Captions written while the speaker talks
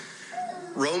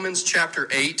Romans chapter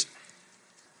 8.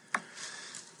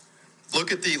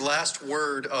 Look at the last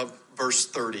word of verse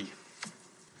 30.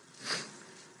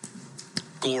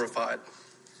 Glorified.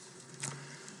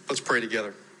 Let's pray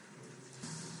together.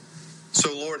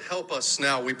 So, Lord, help us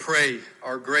now, we pray,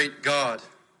 our great God,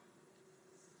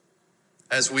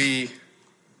 as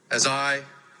I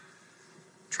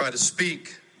try to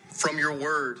speak from your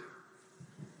word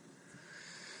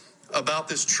about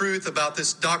this truth, about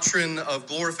this doctrine of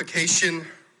glorification.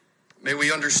 May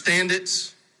we understand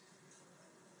it.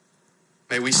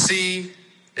 May we see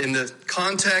in the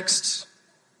context.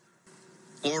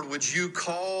 Lord, would you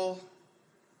call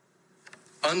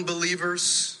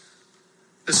unbelievers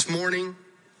this morning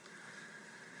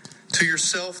to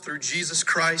yourself through Jesus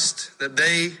Christ, that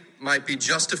they might be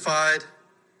justified?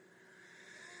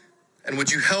 And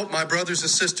would you help my brothers and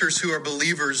sisters who are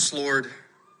believers, Lord,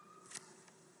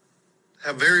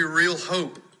 have very real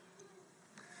hope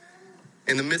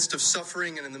in the midst of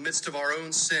suffering and in the midst of our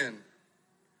own sin.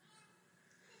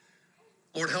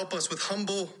 Lord, help us with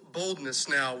humble boldness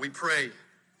now, we pray.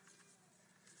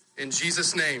 In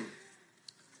Jesus' name,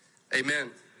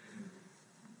 amen.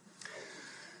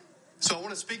 So I want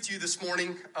to speak to you this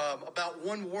morning about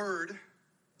one word.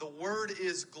 The word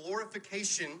is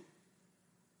glorification.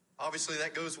 Obviously,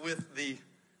 that goes with the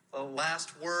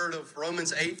last word of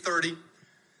Romans 8:30.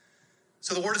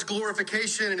 So the word is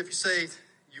glorification, and if you say,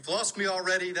 you've lost me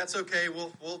already, that's okay.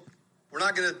 We're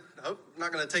not going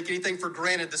to take anything for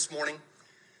granted this morning.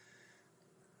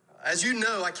 As you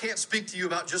know, I can't speak to you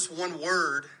about just one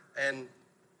word and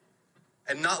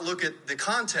not look at the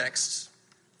context.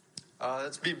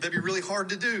 That'd be really hard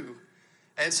to do.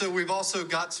 And so we've also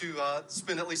got to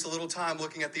spend at least a little time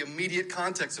looking at the immediate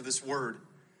context of this word.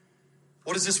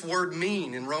 What does this word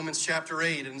mean in Romans chapter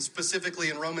 8, and specifically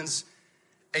in Romans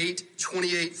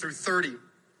 8:28 through 30.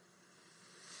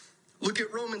 Look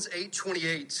at Romans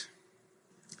 8:28.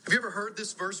 Have you ever heard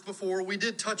this verse before? We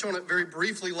did touch on it very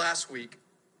briefly last week.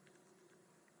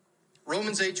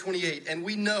 Romans 8:28. And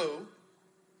we know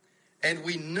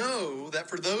that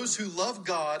for those who love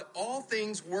God, all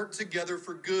things work together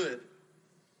for good.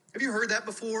 Have you heard that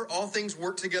before? All things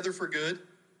work together for good.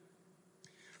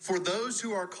 For those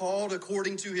who are called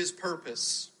according to his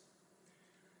purpose.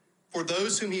 For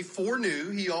those whom he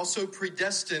foreknew, he also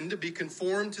predestined to be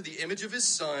conformed to the image of his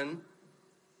Son,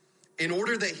 in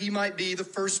order that he might be the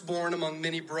firstborn among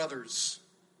many brothers.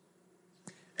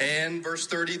 And verse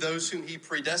 30, those whom he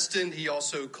predestined, he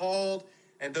also called.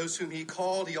 And those whom he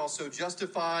called, he also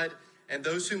justified. And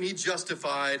those whom he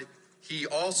justified, he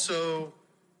also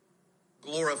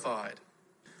glorified.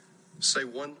 Say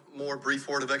one more brief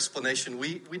word of explanation.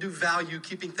 We do value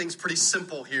keeping things pretty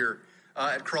simple here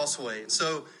at Crossway. And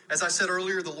so, as I said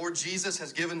earlier, the Lord Jesus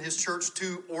has given his church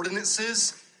 2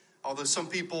 ordinances, although some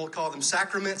people call them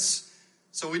sacraments.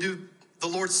 So we do the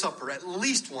Lord's Supper at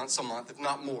least once a month, if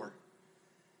not more.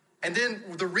 And then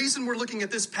the reason we're looking at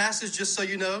this passage, just so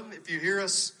you know, if you hear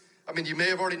us, you may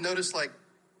have already noticed,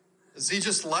 does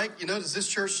this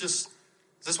church is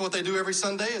this what they do every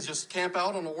Sunday, is just camp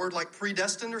out on a word like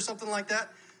predestined or something like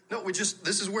that? No,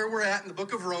 this is where we're at in the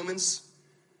book of Romans.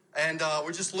 And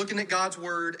we're just looking at God's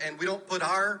word, and we don't put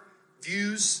our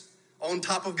views on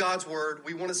top of God's word.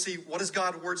 We want to see, what does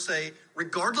God's word say?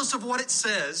 Regardless of what it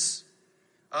says,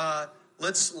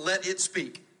 let's let it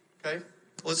speak, okay?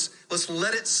 Let's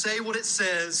let it say what it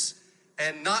says,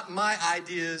 and not my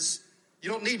ideas. You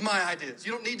don't need my ideas.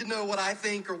 You don't need to know what I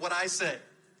think or what I say.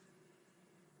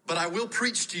 But I will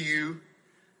preach to you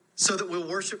so that we'll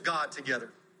worship God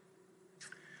together.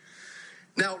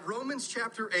 Now, Romans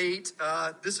chapter 8,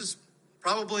 this is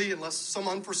probably, unless some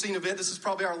unforeseen event, this is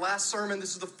probably our last sermon.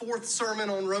 This is the 4th sermon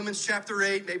on Romans chapter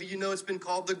 8. Maybe you know it's been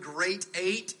called the Great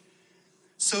 8.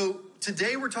 So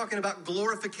today we're talking about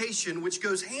glorification, which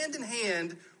goes hand in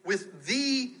hand with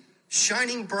the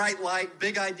shining bright light,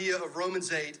 big idea of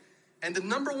Romans 8. And the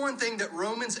number one thing that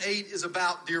Romans 8 is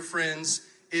about, dear friends,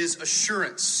 is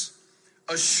assurance.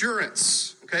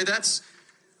 Assurance, okay?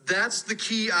 That's the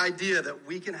key idea, that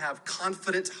we can have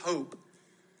confident hope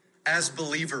as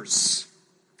believers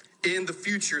in the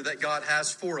future that God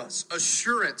has for us.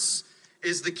 Assurance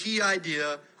is the key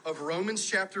idea of Romans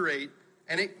chapter 8,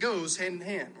 and it goes hand in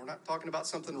hand. We're not talking about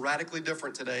something radically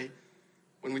different today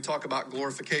when we talk about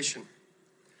glorification.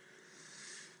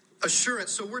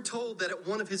 Assurance. So we're told that at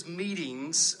one of his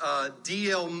meetings,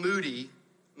 D.L. Moody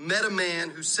met a man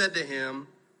who said to him,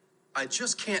 I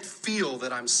just can't feel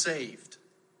that I'm saved.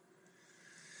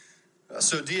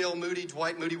 So D.L. Moody,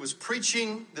 Dwight Moody, was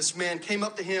preaching. This man came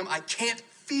up to him. I can't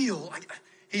feel.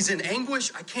 He's in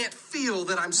anguish. I can't feel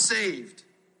that I'm saved.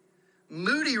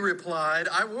 Moody replied,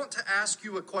 I want to ask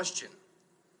you a question.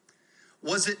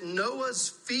 Was it Noah's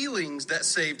feelings that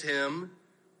saved him,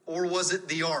 or was it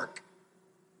the ark?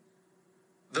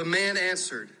 The man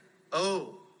answered,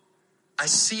 "Oh, I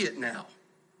see it now."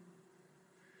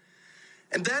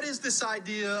 And that is this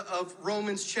idea of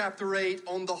Romans chapter 8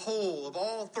 on the whole, of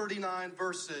all 39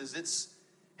 verses.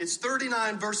 It's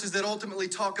 39 verses that ultimately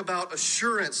talk about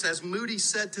assurance. As Moody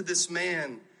said to this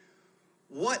man,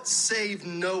 what saved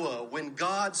Noah when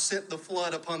God sent the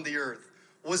flood upon the earth?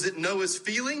 Was it Noah's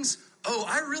feelings? Oh,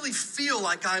 I really feel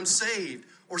like I'm saved.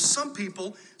 Or some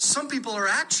people are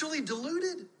actually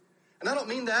deluded. And I don't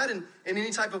mean that in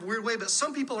any type of weird way, but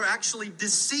some people are actually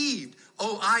deceived.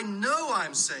 Oh, I know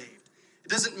I'm saved. It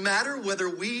doesn't matter whether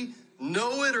we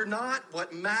know it or not.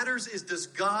 What matters is, does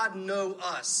God know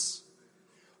us?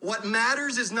 What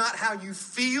matters is not how you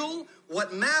feel.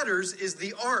 What matters is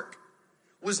the ark.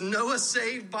 Was Noah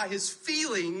saved by his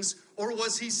feelings, or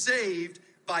was he saved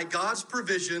by God's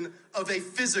provision of a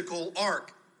physical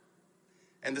ark?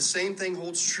 And the same thing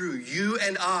holds true. You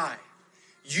and I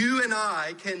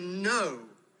can know,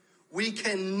 we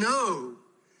can know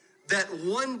that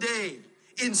one day,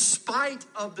 in spite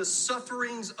of the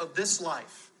sufferings of this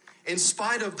life, in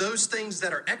spite of those things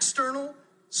that are external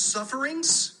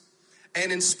sufferings,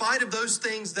 and in spite of those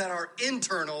things that are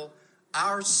internal,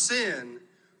 our sin,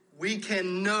 we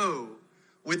can know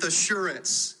with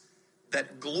assurance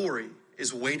that glory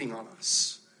is waiting on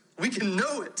us. We can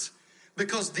know it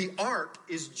because the ark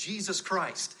is Jesus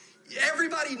Christ.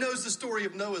 Everybody knows the story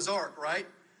of Noah's ark, right?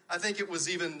 I think it was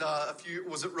even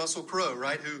was it Russell Crowe,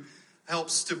 right, who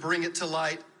helps to bring it to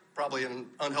light, probably in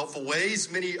unhelpful ways,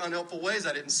 many unhelpful ways.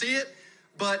 I didn't see it,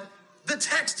 but the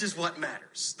text is what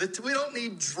matters. We don't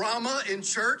need drama in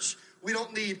church. We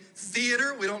don't need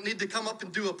theater. We don't need to come up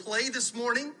and do a play this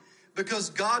morning, because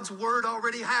God's word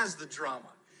already has the drama.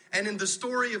 And in the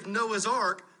story of Noah's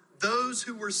ark, those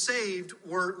who were saved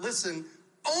were, listen,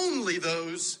 only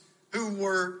those who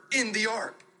were in the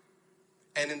ark.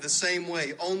 And in the same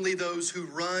way, only those who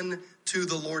run to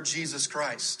the Lord Jesus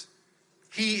Christ.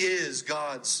 He is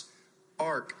God's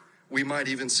ark, we might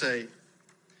even say.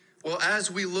 Well, as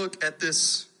we look at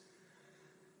this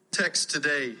text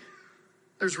today,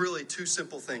 there's really two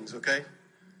simple things, okay?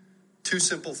 Two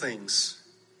simple things.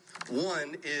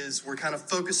 One is we're kind of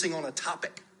focusing on a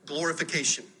topic,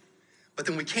 glorification. But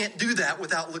then we can't do that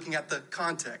without looking at the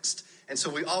context. And so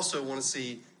we also want to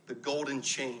see the golden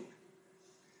chain.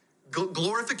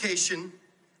 Glorification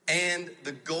and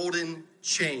the golden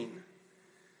chain.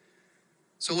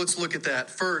 So let's look at that.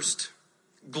 First,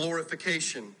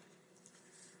 glorification.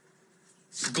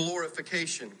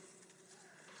 Glorification.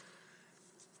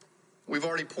 We've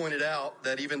already pointed out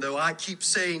that even though I keep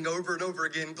saying over and over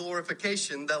again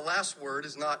glorification, that last word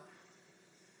is not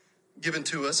given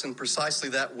to us in precisely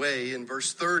that way. In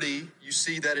verse 30, you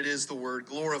see that it is the word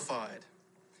glorified.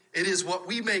 It is what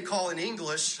we may call in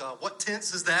English, what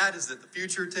tense is that? Is it the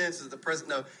future tense? Is it the present?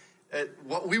 No.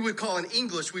 What we would call in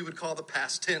English, we would call the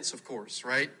past tense, of course,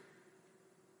 right?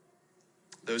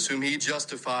 Those whom he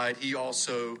justified, he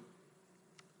also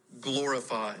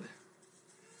glorified.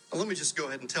 Now, let me just go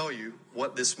ahead and tell you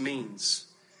what this means.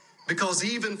 Because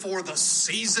even for the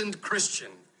seasoned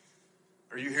Christian,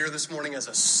 are you here this morning as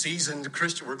a seasoned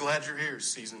Christian? We're glad you're here,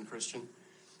 seasoned Christian.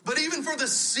 But even for the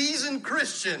seasoned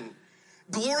Christian,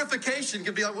 glorification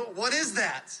can be like, well, what is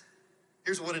that?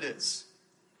 Here's what it is.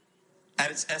 At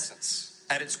its essence,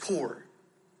 at its core,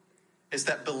 is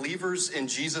that believers in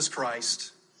Jesus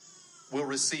Christ will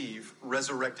receive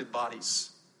resurrected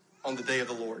bodies on the day of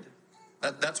the Lord.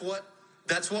 That's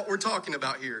what we're talking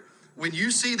about here. When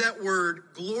you see that word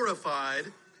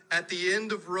glorified at the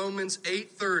end of Romans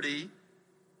 8:30,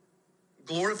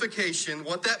 glorification,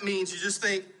 what that means, you just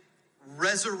think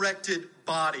resurrected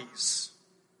bodies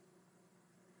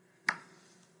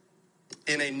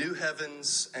in a new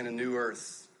heavens and a new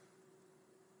earth.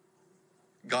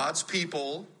 God's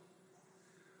people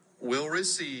will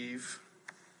receive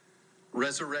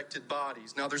resurrected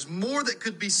bodies. Now, there's more that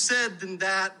could be said than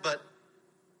that, but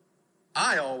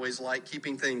I always like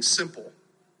keeping things simple.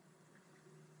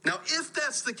 Now, if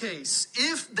that's the case,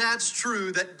 if that's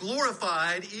true, that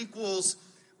glorified equals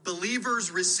believers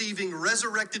receiving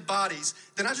resurrected bodies,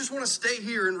 then I just want to stay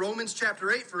here in Romans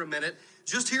chapter 8 for a minute.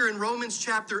 Just here in Romans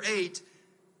chapter 8,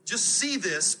 just see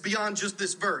this beyond just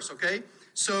this verse, okay?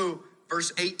 So,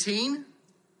 verse 18,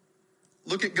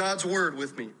 look at God's word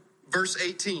with me. Verse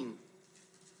 18.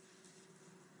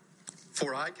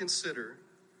 For I consider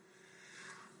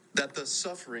that the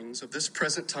sufferings of this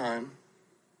present time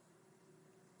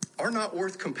are not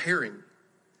worth comparing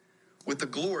with the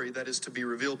glory that is to be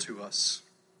revealed to us.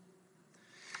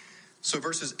 So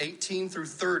verses 18 through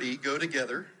 30 go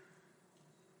together.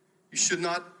 You should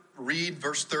not read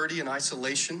verse 30 in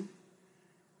isolation.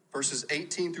 Verses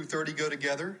 18 through 30 go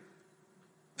together.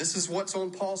 This is what's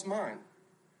on Paul's mind.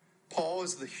 Paul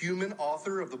is the human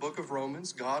author of the book of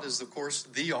Romans. God is, of course,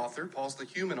 the author. Paul's the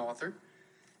human author.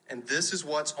 And this is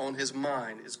what's on his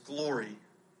mind, is glory,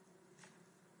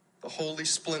 the holy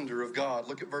splendor of God.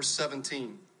 Look at verse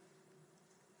 17.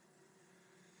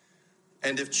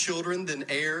 And if children, then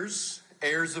heirs,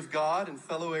 heirs of God and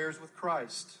fellow heirs with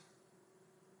Christ,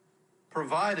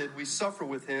 provided we suffer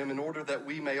with him in order that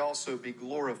we may also be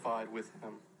glorified with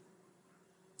him.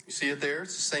 You see it there?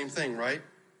 It's the same thing, right?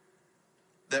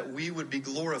 That we would be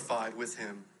glorified with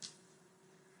him.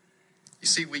 You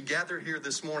see, we gather here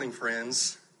this morning,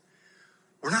 friends.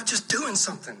 We're not just doing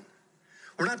something.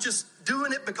 We're not just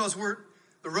doing it because we're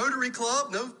the Rotary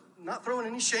Club. No, not throwing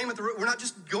any shame at we're not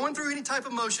just going through any type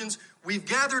of motions. We've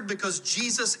gathered because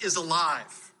Jesus is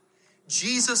alive.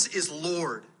 Jesus is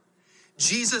Lord.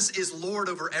 Jesus is Lord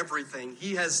over everything.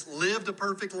 He has lived a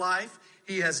perfect life.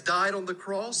 He has died on the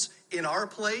cross in our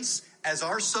place as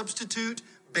our substitute,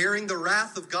 bearing the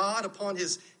wrath of God upon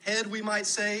his head, we might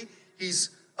say. He's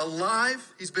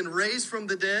alive. He's been raised from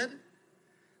the dead.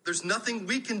 There's nothing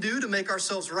we can do to make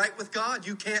ourselves right with God.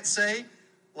 You can't say,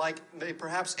 like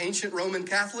perhaps ancient Roman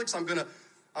Catholics, I'm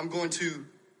going to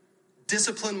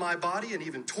discipline my body and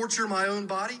even torture my own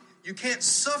body. You can't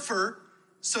suffer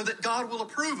so that God will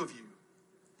approve of you.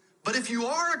 But if you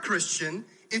are a Christian,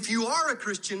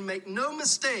 make no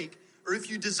mistake, or if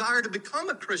you desire to become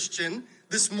a Christian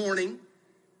this morning,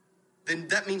 then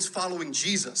that means following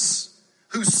Jesus,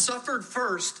 who suffered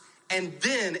first and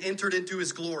then entered into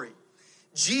his glory.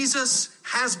 Jesus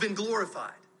has been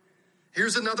glorified.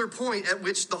 Here's another point at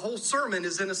which the whole sermon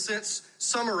is in a sense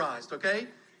summarized, okay?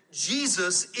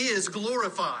 Jesus is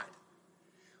glorified.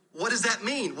 What does that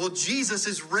mean? Well, Jesus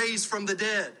is raised from the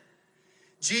dead.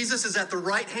 Jesus is at the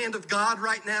right hand of God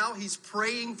right now. He's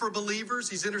praying for believers.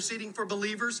 He's interceding for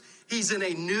believers. He's in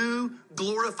a new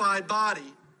glorified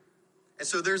body. And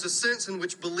so there's a sense in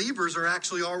which believers are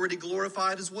actually already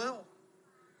glorified as well.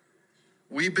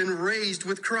 We've been raised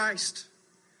with Christ.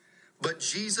 But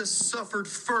Jesus suffered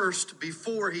first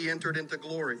before he entered into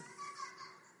glory.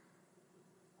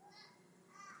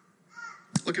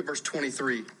 Look at verse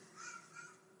 23.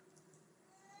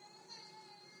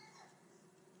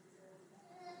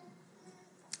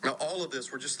 Now, all of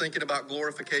this, we're just thinking about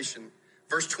glorification.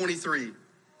 Verse 23.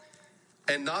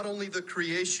 And not only the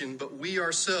creation, but we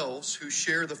ourselves who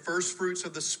share the first fruits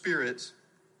of the Spirit,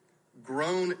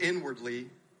 groan inwardly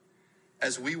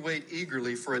as we wait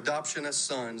eagerly for adoption as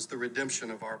sons, the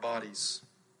redemption of our bodies.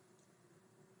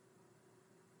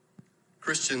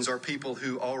 Christians are people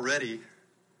who already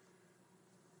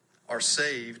are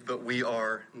saved, but we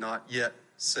are not yet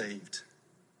saved.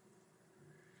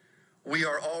 We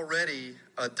are already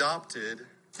adopted.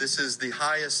 This is the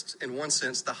highest, in one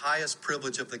sense, the highest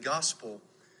privilege of the gospel.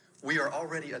 We are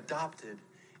already adopted.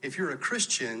 If you're a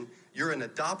Christian, you're an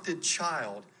adopted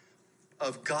child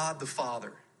of God the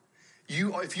Father.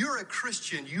 If you're a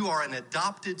Christian, you are an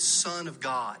adopted son of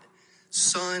God.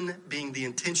 Son being the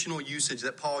intentional usage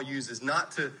that Paul uses,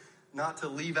 not to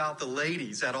leave out the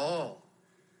ladies at all,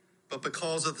 but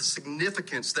because of the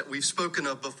significance that we've spoken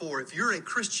of before. If you're a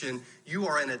Christian, you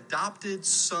are an adopted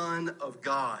son of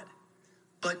God.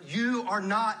 But you are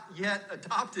not yet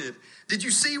adopted. Did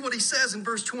you see what he says in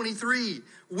verse 23?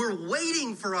 We're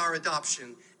waiting for our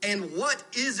adoption. And what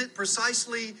is it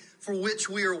precisely for which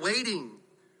we are waiting?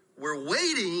 We're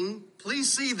waiting,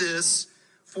 please see this,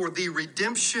 for the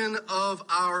redemption of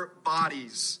our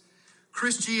bodies.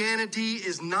 Christianity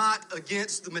is not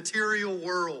against the material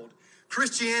world.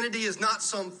 Christianity is not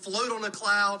some float on a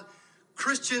cloud.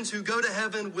 Christians who go to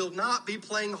heaven will not be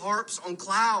playing harps on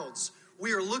clouds.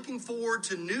 We are looking forward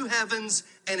to new heavens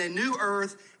and a new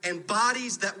earth and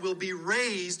bodies that will be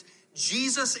raised.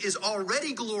 Jesus is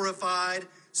already glorified,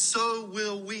 so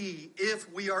will we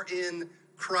if we are in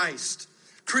Christ.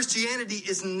 Christianity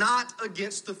is not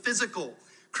against the physical.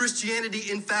 Christianity,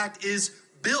 in fact, is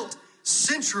built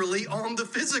centrally on the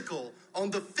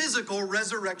physical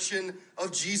resurrection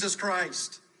of Jesus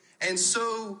Christ. And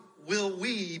so will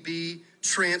we be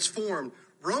transformed.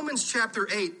 Romans chapter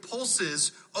 8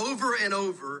 pulses over and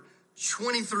over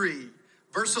 23,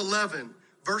 verse 11,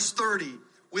 verse 30,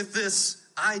 with this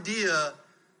idea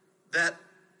that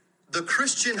the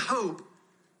Christian hope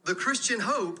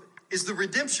is the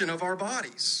redemption of our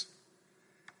bodies.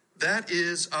 That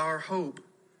is our hope,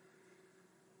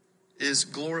 is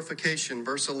glorification.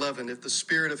 Verse 11, if the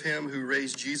spirit of him who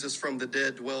raised Jesus from the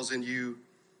dead dwells in you,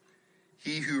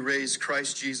 he who raised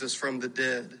Christ Jesus from the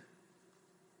dead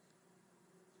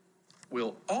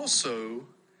will also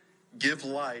give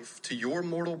life to your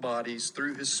mortal bodies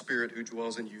through his Spirit who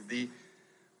dwells in you.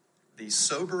 The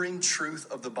sobering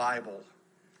truth of the Bible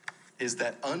is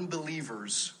that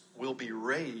unbelievers will be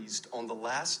raised on the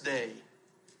last day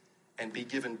and be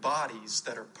given bodies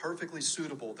that are perfectly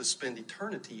suitable to spend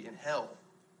eternity in hell.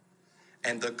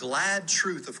 And the glad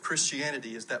truth of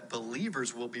Christianity is that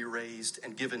believers will be raised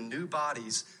and given new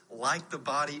bodies like the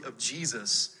body of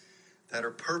Jesus that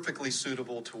are perfectly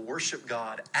suitable to worship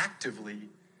God actively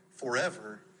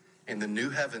forever in the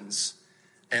new heavens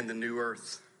and the new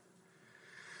earth.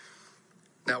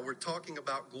 Now, we're talking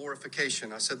about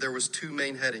glorification. I said there was two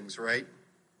main headings, right?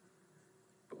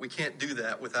 But we can't do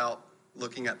that without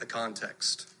looking at the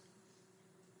context.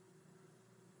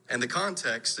 And the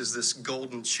context is this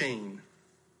golden chain.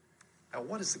 Now,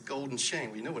 what is the golden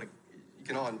chain? We know what you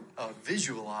can all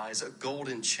visualize a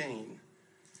golden chain.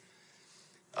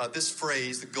 This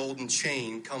phrase, the golden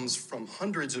chain, comes from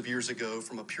hundreds of years ago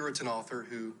from a Puritan author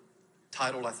who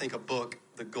titled, I think, a book,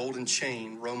 The Golden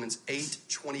Chain, Romans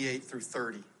 8:28 through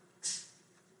 30.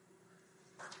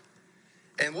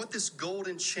 And what this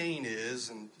golden chain is,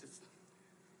 and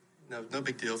no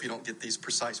big deal if you don't get these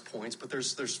precise points, but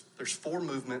there's 4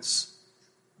 movements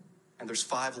and there's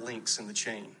 5 links in the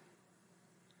chain.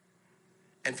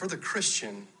 And for the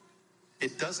Christian,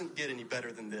 it doesn't get any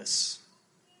better than this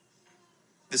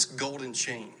golden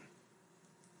chain.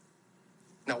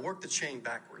 Now work the chain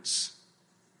backwards.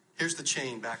 Here's the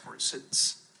chain backwards.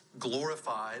 It's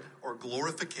glorified or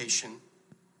glorification,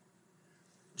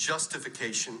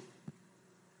 justification,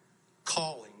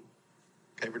 calling.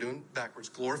 Okay, we're doing backwards.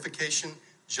 Glorification,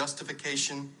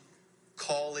 justification,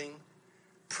 calling,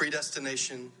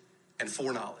 predestination, and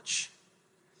foreknowledge.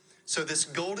 So this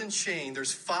golden chain,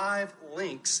 there's 5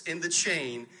 links in the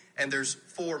chain, and there's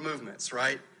 4 movements,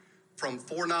 right? From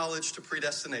foreknowledge to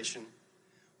predestination,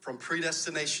 from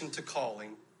predestination to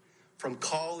calling, from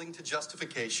calling to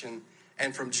justification,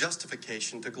 and from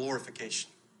justification to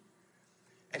glorification.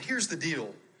 And here's the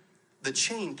deal. The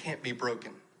chain can't be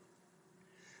broken.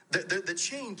 The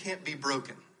chain can't be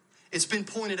broken. It's been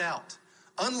pointed out.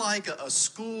 Unlike a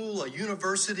school, a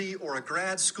university, or a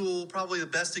grad school, probably the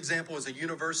best example is a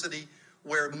university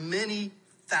where many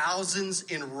thousands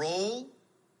enroll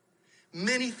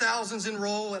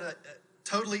at a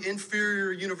totally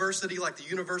inferior university like the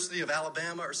University of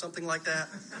Alabama or something like that.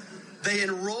 They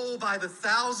enroll by the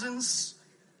thousands,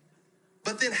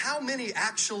 but then how many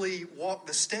actually walk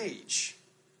the stage?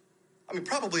 I mean,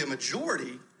 probably a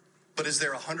majority, but is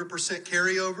there 100%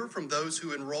 carryover from those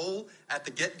who enroll at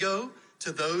the get-go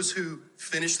to those who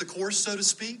finish the course, so to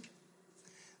speak?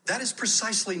 That is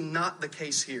precisely not the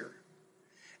case here.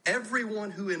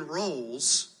 Everyone who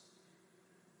enrolls,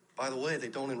 by the way, they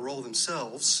don't enroll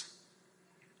themselves.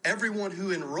 Everyone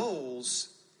who enrolls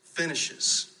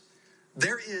finishes.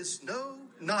 There is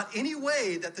not any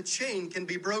way that the chain can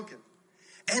be broken.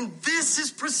 And this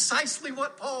is precisely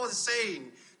what Paul is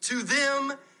saying to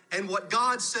them and what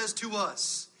God says to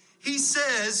us. He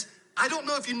says, I don't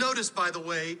know if you noticed, by the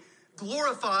way,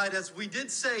 glorified, as we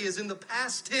did say, is in the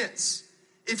past tense.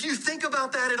 If you think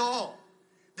about that at all,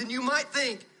 then you might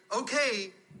think,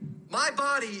 okay, my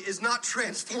body is not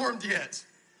transformed yet.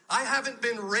 I haven't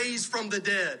been raised from the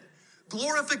dead.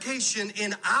 Glorification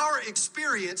in our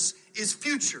experience is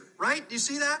future, right? You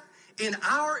see that? In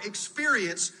our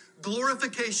experience,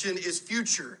 glorification is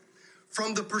future.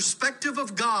 From the perspective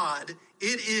of God,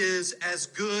 it is as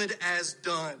good as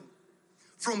done.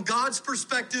 From God's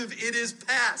perspective, it is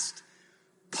past,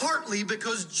 partly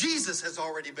because Jesus has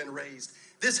already been raised.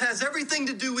 This has everything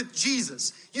to do with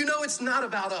Jesus. You know, it's not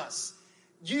about us.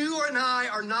 You and I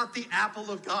are not the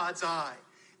apple of God's eye.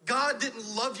 God didn't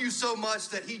love you so much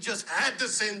that he just had to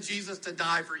send Jesus to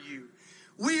die for you.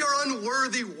 We are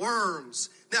unworthy worms.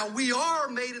 Now, we are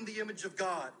made in the image of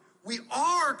God. We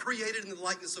are created in the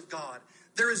likeness of God.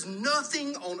 There is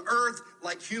nothing on earth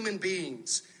like human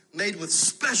beings, made with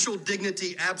special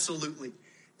dignity, absolutely.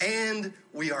 And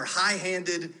we are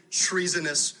high-handed,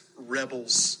 treasonous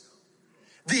rebels.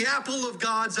 The apple of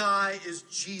God's eye is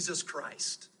Jesus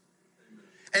Christ.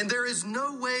 And there is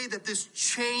no way that this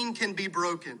chain can be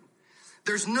broken.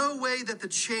 There's no way that the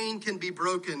chain can be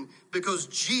broken because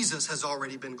Jesus has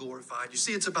already been glorified. You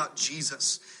see, it's about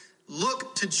Jesus.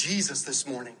 Look to Jesus this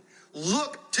morning.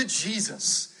 Look to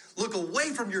Jesus. Look away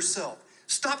from yourself.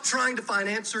 Stop trying to find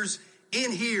answers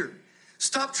in here.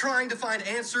 Stop trying to find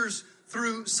answers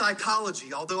through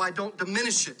psychology, although I don't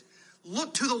diminish it.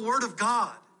 Look to the Word of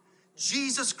God.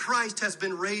 Jesus Christ has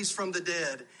been raised from the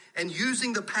dead. And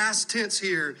using the past tense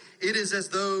here, it is as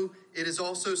though it is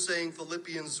also saying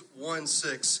Philippians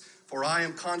 1:6, for I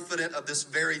am confident of this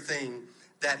very thing,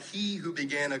 that he who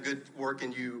began a good work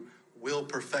in you will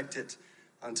perfect it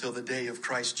until the day of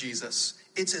Christ Jesus.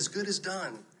 It's as good as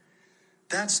done.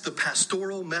 That's the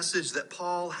pastoral message that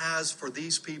Paul has for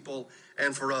these people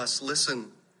and for us.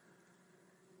 Listen,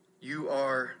 you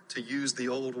are, to use the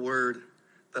old word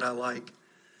that I like,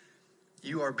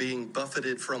 you are being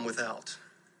buffeted from without,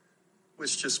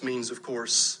 which just means, of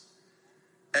course,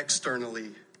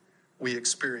 externally we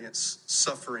experience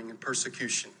suffering and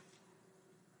persecution.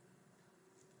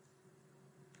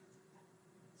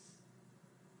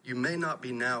 You may not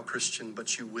be now, Christian,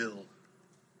 but you will.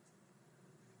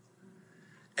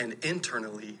 And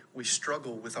internally, we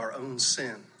struggle with our own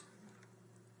sin.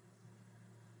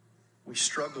 We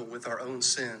struggle with our own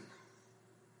sin.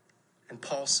 And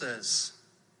Paul says,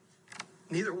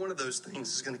 neither one of those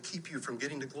things is going to keep you from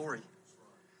getting to glory.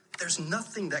 There's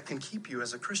nothing that can keep you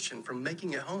as a Christian from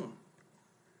making it home.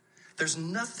 There's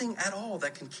nothing at all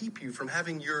that can keep you from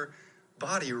having your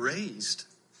body raised.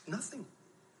 Nothing.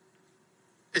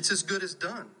 It's as good as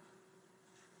done.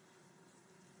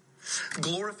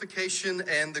 Glorification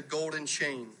and the golden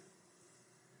chain.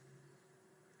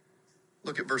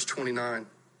 Look at verse 29.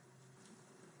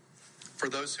 For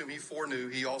those whom he foreknew,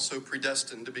 he also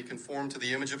predestined to be conformed to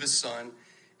the image of his Son,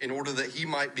 in order that he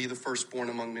might be the firstborn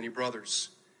among many brothers.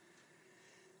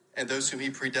 And those whom he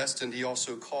predestined, he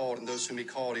also called, and those whom he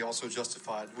called, he also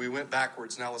justified. We went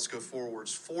backwards, now let's go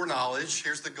forwards. Foreknowledge,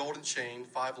 here's the golden chain,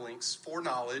 5 links.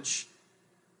 Foreknowledge,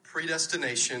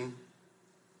 predestination,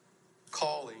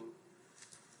 calling,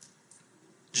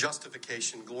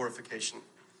 justification, glorification.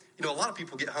 You know, a lot of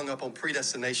people get hung up on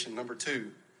predestination, number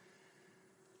 2.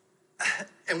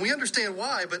 And we understand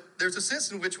why, but there's a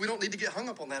sense in which we don't need to get hung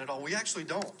up on that at all. We actually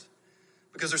don't.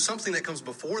 Because there's something that comes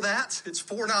before that. It's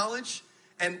foreknowledge.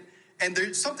 And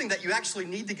there's something that you actually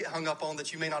need to get hung up on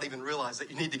that you may not even realize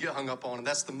that you need to get hung up on. And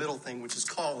that's the middle thing, which is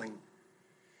calling.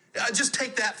 Just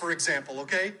take that, for example,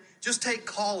 okay? Just take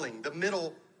calling, the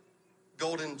middle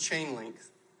golden chain link.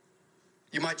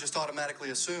 You might just automatically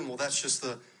assume, well, that's just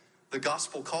the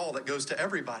gospel call that goes to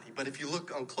everybody. But if you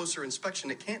look on closer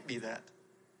inspection, it can't be that.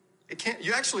 It can't.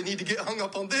 You actually need to get hung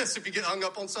up on this if you get hung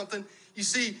up on something. You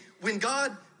see, when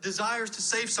God desires to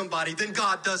save somebody, then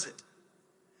God does it.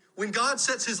 When God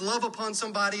sets his love upon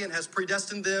somebody and has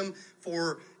predestined them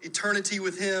for eternity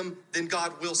with him, then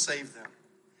God will save them.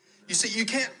 You see, you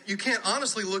can't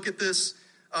honestly look at this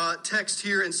text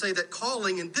here and say that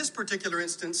calling in this particular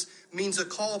instance means a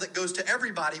call that goes to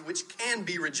everybody, which can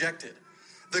be rejected.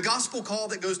 The gospel call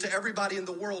that goes to everybody in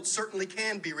the world certainly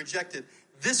can be rejected.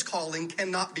 This calling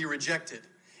cannot be rejected.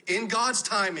 In God's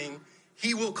timing,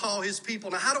 he will call his people.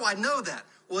 Now, how do I know that?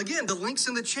 Well, again, the links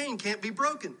in the chain can't be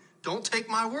broken. Don't take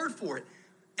my word for it.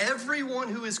 Everyone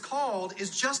who is called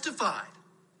is justified.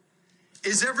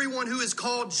 Is everyone who is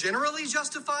called generally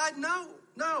justified?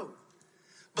 No.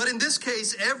 But in this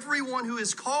case, everyone who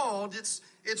is called,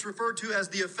 it's referred to as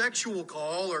the effectual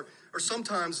call or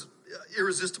sometimes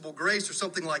irresistible grace or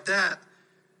something like that.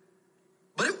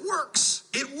 But it works.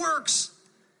 It works.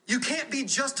 You can't be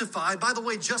justified. By the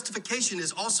way, justification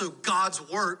is also God's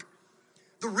work.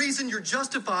 The reason you're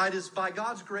justified is by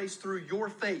God's grace through your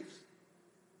faith.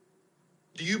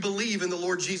 Do you believe in the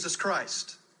Lord Jesus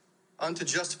Christ unto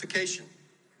justification?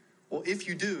 Well, if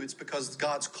you do, it's because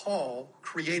God's call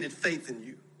created faith in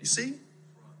you. You see?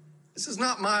 This is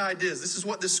not my ideas. This is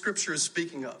what this scripture is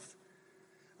speaking of.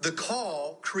 The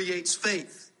call creates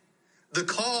faith. The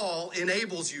call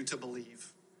enables you to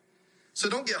believe. So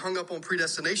don't get hung up on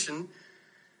predestination.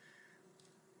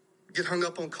 Get hung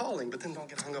up on calling, but then don't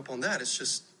get hung up on that.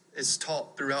 It's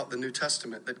taught throughout the New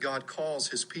Testament that God calls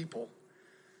his people,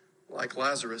 like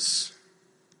Lazarus.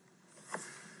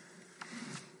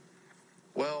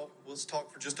 Well, let's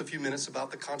talk for just a few minutes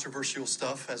about the controversial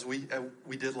stuff as we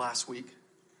did last week.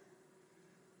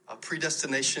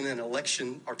 Predestination and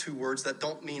election are 2 words that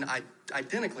don't mean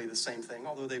identically the same thing,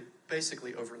 although they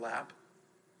basically overlap.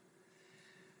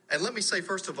 And let me say,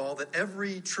 first of all, that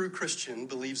every true Christian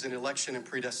believes in election and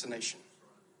predestination.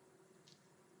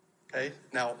 Okay?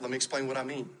 Now, let me explain what I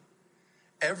mean.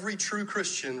 Every true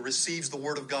Christian receives the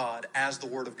Word of God as the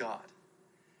Word of God.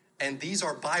 And these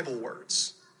are Bible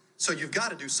words. So you've got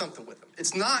to do something with them.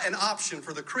 It's not an option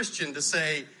for the Christian to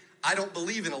say, I don't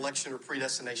believe in election or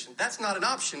predestination. That's not an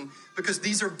option because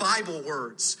these are Bible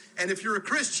words. And if you're a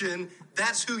Christian,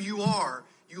 that's who you are.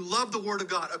 You love the Word of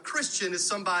God. A Christian is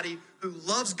somebody who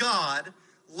loves God,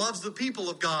 loves the people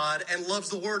of God, and loves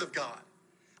the Word of God.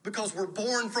 Because we're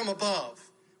born from above.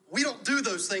 We don't do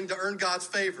those things to earn God's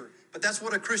favor. But that's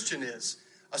what a Christian is.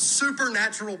 A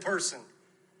supernatural person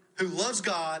who loves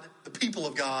God, the people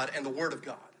of God, and the Word of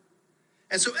God.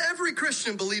 And so every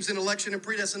Christian believes in election and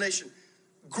predestination.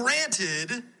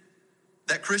 Granted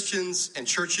that Christians and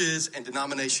churches and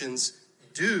denominations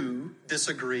do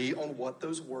disagree on what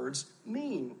those words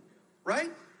mean, right?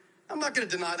 I'm not going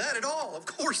to deny that at all. Of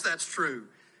course that's true.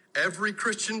 Every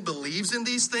Christian believes in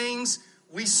these things.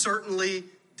 We certainly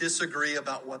disagree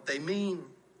about what they mean.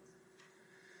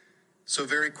 So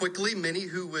very quickly, many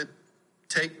who would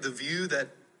take the view that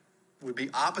would be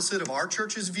opposite of our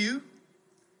church's view,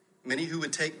 many who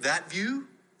would take that view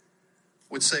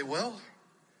would say, well,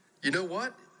 you know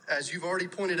what? As you've already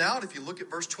pointed out, if you look at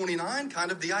verse 29, kind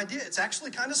of the idea, it's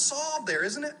actually kind of solved there,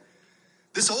 isn't it?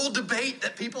 This old debate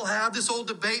that people have, this old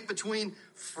debate between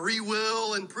free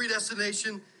will and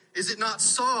predestination, is it not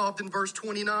solved in verse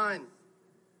 29?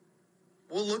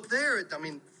 Well, look there.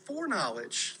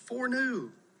 Foreknowledge,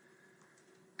 foreknew.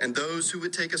 And those who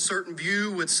would take a certain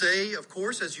view would say, of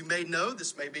course, as you may know,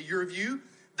 this may be your view,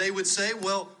 they would say,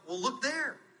 well, look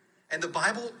there. And the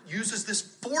Bible uses this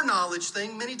foreknowledge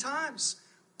thing many times.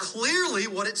 Clearly,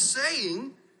 what it's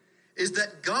saying is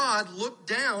that God looked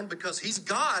down, because he's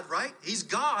God, right? He's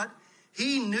God.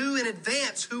 He knew in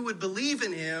advance who would believe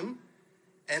in him,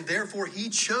 and therefore he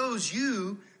chose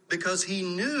you because he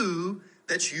knew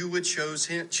that you would choose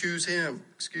him.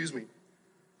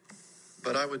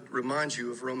 But I would remind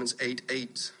you of Romans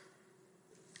 8:8.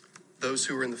 Those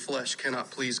who are in the flesh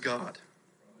cannot please God.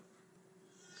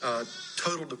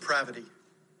 Total depravity.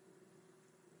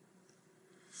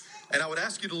 And I would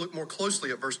ask you to look more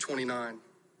closely at verse 29.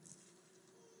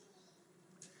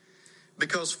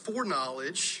 Because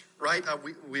foreknowledge, right,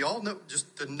 we all know,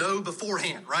 just to know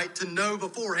beforehand, right? To know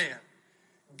beforehand.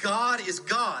 God is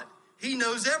God. He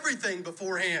knows everything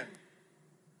beforehand.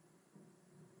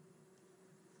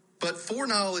 But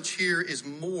foreknowledge here is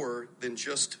more than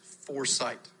just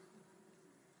foresight.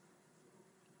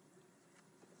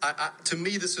 To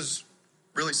me, this is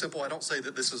really simple. I don't say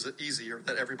that this is easy or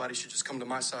that everybody should just come to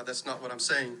my side. That's not what I'm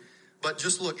saying. But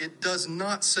just look, it does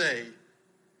not say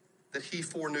that he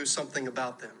foreknew something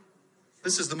about them.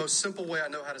 This is the most simple way I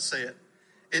know how to say it.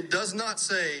 It does not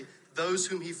say those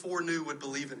whom he foreknew would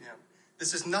believe in him.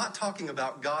 This is not talking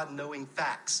about God knowing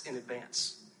facts in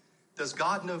advance. Does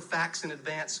God know facts in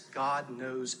advance? God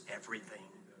knows everything.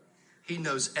 He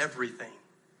knows everything.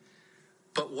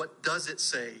 But what does it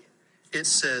say? It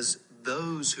says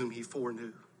those whom he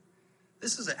foreknew.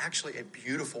 This is actually a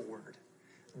beautiful word.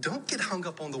 Don't get hung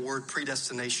up on the word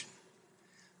predestination.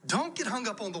 Don't get hung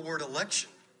up on the word election.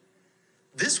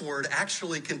 This word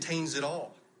actually contains it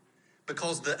all,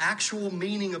 because the actual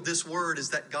meaning of this word is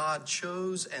that God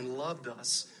chose and loved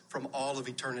us from all of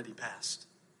eternity past.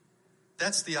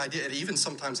 That's the idea. It even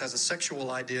sometimes has a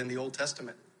sexual idea in the Old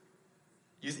Testament.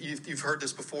 You've heard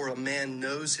this before. A man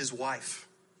knows his wife.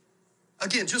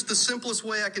 Again, just the simplest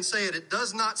way I can say it. It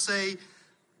does not say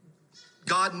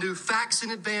God knew facts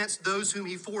in advance, those whom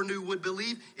he foreknew would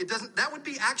believe. It doesn't. That would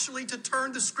be actually to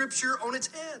turn the scripture on its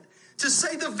head, to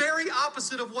say the very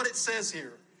opposite of what it says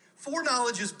here.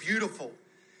 Foreknowledge is beautiful.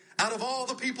 Out of all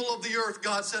the people of the earth,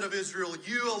 God said of Israel,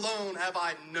 you alone have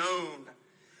I known.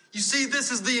 You see,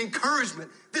 this is the encouragement.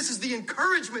 This is the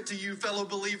encouragement to you, fellow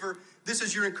believer. This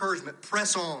is your encouragement.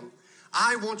 Press on.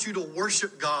 I want you to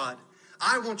worship God.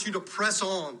 I want you to press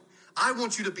on. I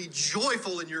want you to be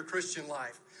joyful in your Christian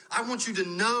life. I want you to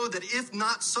know that if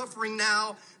not suffering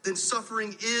now, then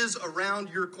suffering is around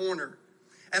your corner.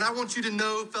 And I want you to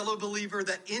know, fellow believer,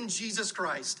 that in Jesus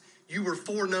Christ, you were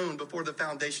foreknown before the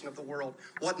foundation of the world.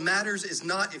 What matters is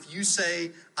not if you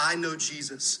say, I know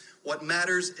Jesus. What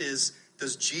matters is,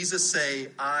 does Jesus say,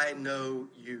 I know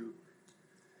you?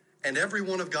 And every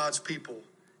one of God's people,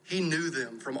 he knew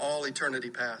them from all eternity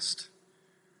past.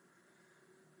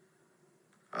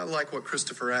 I like what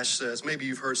Christopher Ash says. Maybe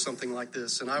you've heard something like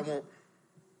this, and I won't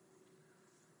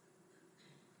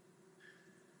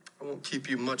keep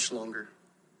you much longer.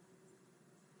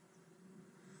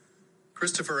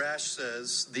 Christopher Ash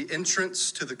says, the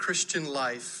entrance to the Christian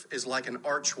life is like an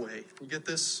archway. You get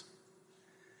this?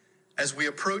 As we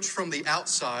approach from the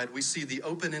outside, we see the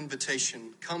open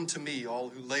invitation, come to me, all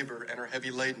who labor and are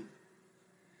heavy laden.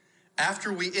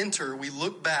 After we enter, we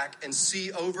look back and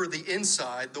see over the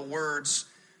inside the words,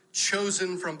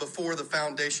 chosen from before the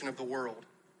foundation of the world.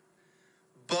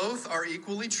 Both are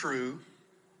equally true.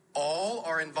 All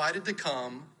are invited to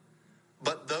come,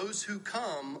 but those who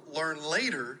come learn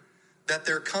later that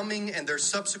their coming and their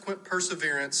subsequent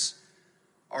perseverance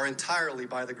are entirely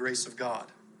by the grace of God.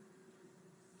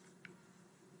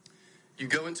 You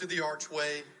go into the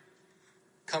archway,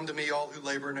 come to me, all who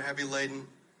labor and are heavy laden.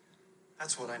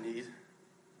 That's what I need.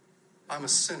 I'm a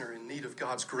sinner in need of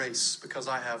God's grace because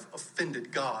I have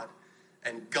offended God,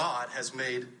 and God has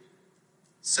made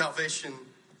salvation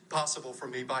possible for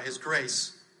me by his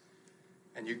grace.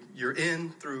 and you're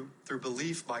in through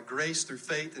belief, by grace, through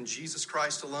faith in Jesus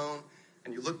Christ alone,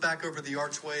 and you look back over the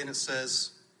archway and it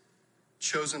says,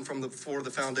 chosen from before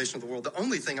the foundation of the world. The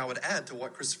only thing I would add to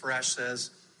what Christopher Ash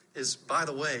says is, by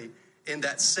the way, in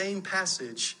that same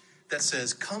passage that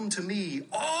says, come to me,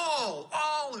 all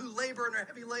who labor and are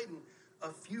heavy laden,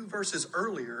 a few verses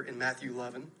earlier in Matthew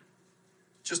 11,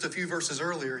 just a few verses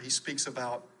earlier, he speaks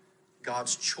about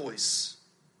God's choice.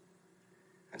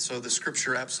 And so the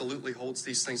scripture absolutely holds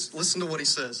these things. Listen to what he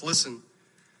says. Listen.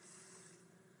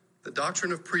 The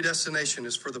doctrine of predestination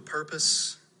is for the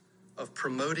purpose of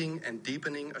promoting and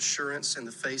deepening assurance in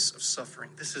the face of suffering.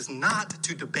 This is not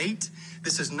to debate.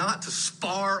 This is not to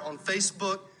spar on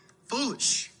Facebook.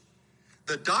 Foolish.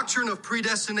 The doctrine of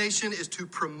predestination is to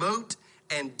promote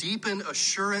and deepen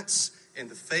assurance in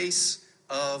the face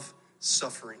of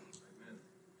suffering. Amen.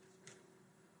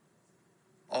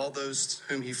 All those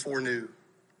whom he foreknew,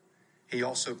 he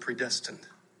also predestined.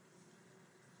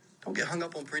 Don't get hung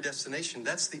up on predestination.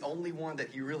 That's the only one that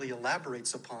he really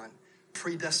elaborates upon.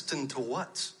 Predestined to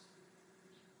what?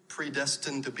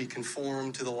 Predestined to be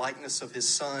conformed to the likeness of his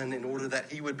son in order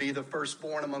that he would be the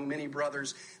firstborn among many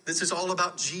brothers. This is all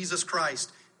about Jesus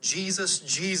Christ. Jesus,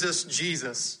 Jesus,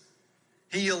 Jesus.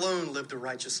 He alone lived a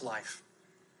righteous life.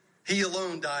 He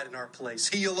alone died in our place.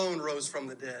 He alone rose from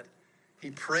the dead.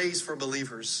 He prays for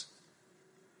believers.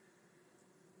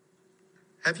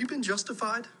 Have you been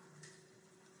justified?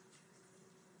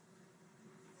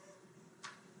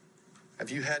 Have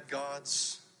you had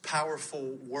God's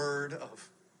powerful word of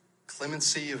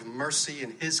clemency, of mercy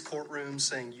in his courtroom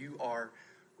saying, you are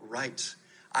right.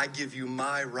 I give you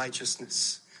my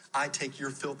righteousness. I take your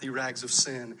filthy rags of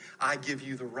sin. I give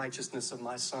you the righteousness of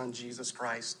my son, Jesus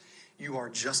Christ. You are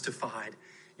justified.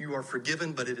 You are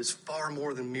forgiven, but it is far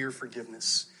more than mere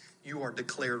forgiveness. You are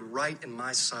declared right in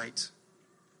my sight.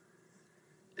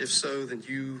 If so, then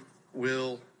you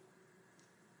will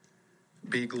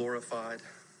be glorified.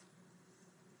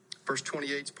 Verse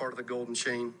 28 is part of the golden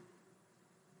chain.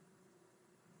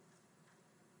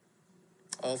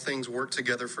 All things work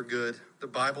together for good. The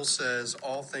Bible says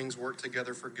all things work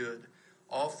together for good.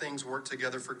 All things work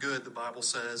together for good. The Bible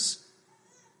says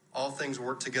all things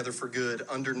work together for good.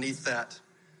 Underneath that,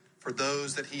 for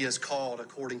those that he has called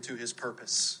according to his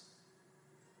purpose,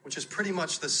 which is pretty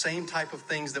much the same type of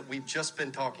things that we've just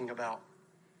been talking about.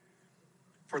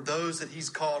 For those that he's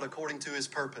called according to his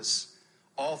purpose,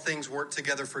 all things work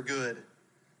together for good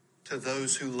to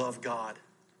those who love God.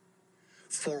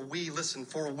 For we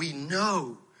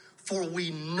know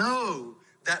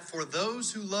that for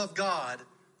those who love God,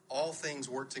 all things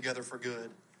work together for good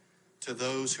to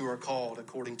those who are called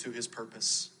according to his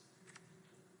purpose.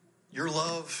 Your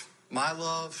love, my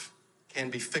love, can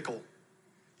be fickle.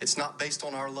 It's not based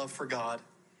on our love for God.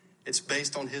 It's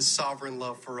based on his sovereign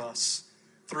love for us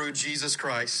through Jesus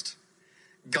Christ.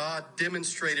 God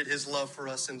demonstrated his love for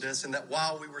us in this, and that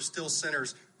while we were still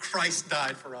sinners, Christ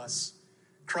died for us.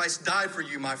 Christ died for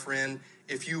you, my friend,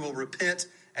 if you will repent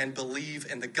and believe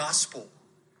in the gospel.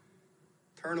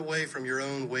 Turn away from your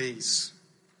own ways.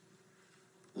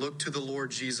 Look to the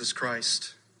Lord Jesus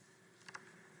Christ.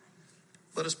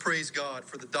 Let us praise God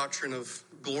for the doctrine of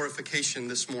glorification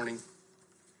this morning.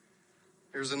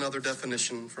 Here's another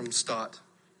definition from Stott.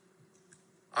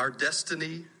 Our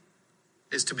destiny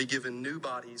is to be given new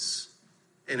bodies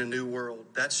in a new world.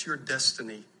 That's your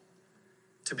destiny,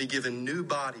 to be given new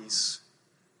bodies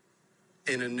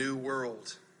in a new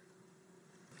world.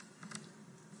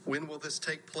 When will this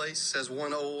take place? As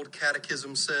one old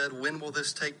catechism said, when will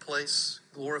this take place?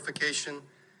 Glorification.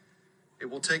 It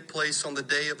will take place on the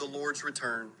day of the Lord's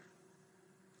return.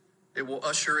 It will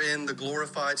usher in the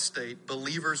glorified state.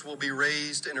 Believers will be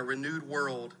raised in a renewed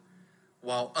world,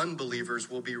 while unbelievers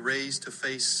will be raised to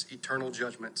face eternal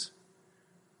judgment.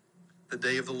 The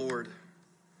day of the Lord.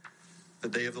 The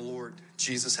day of the Lord.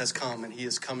 Jesus has come and he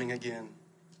is coming again.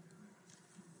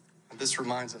 And this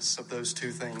reminds us of those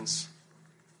two things.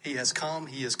 He has come,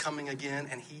 he is coming again,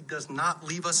 and he does not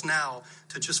leave us now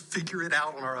to just figure it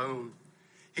out on our own.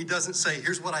 He doesn't say,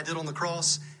 here's what I did on the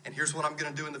cross, and here's what I'm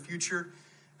going to do in the future.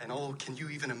 And oh, can you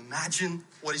even imagine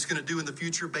what he's going to do in the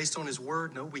future based on his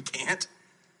word? No, we can't.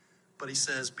 But he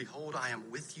says, behold, I am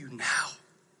with you now.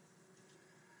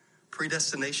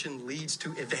 Predestination leads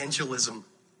to evangelism.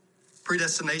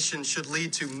 Predestination should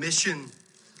lead to mission.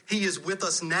 He is with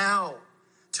us now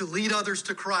to lead others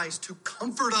to Christ, to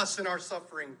comfort us in our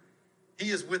suffering.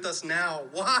 He is with us now.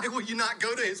 Why will you not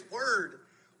go to his word?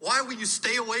 Why will you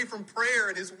stay away from prayer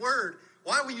and his word?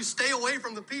 Why will you stay away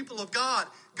from the people of God?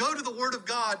 Go to the word of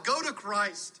God. Go to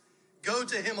Christ. Go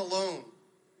to him alone.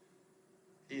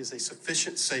 He is a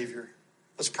sufficient Savior.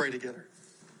 Let's pray together.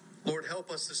 Lord,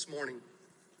 help us this morning.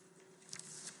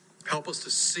 Help us to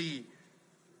see.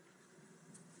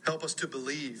 Help us to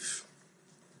believe.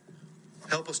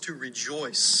 Help us to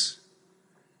rejoice.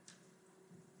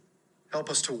 Help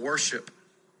us to worship.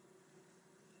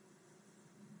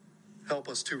 Help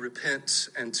us to repent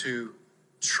and to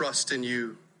trust in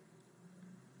you.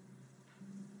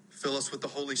 Fill us with the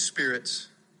Holy Spirit.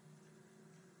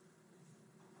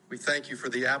 We thank you for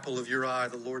the apple of your eye,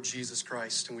 the Lord Jesus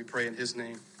Christ, and we pray in his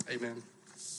name. Amen.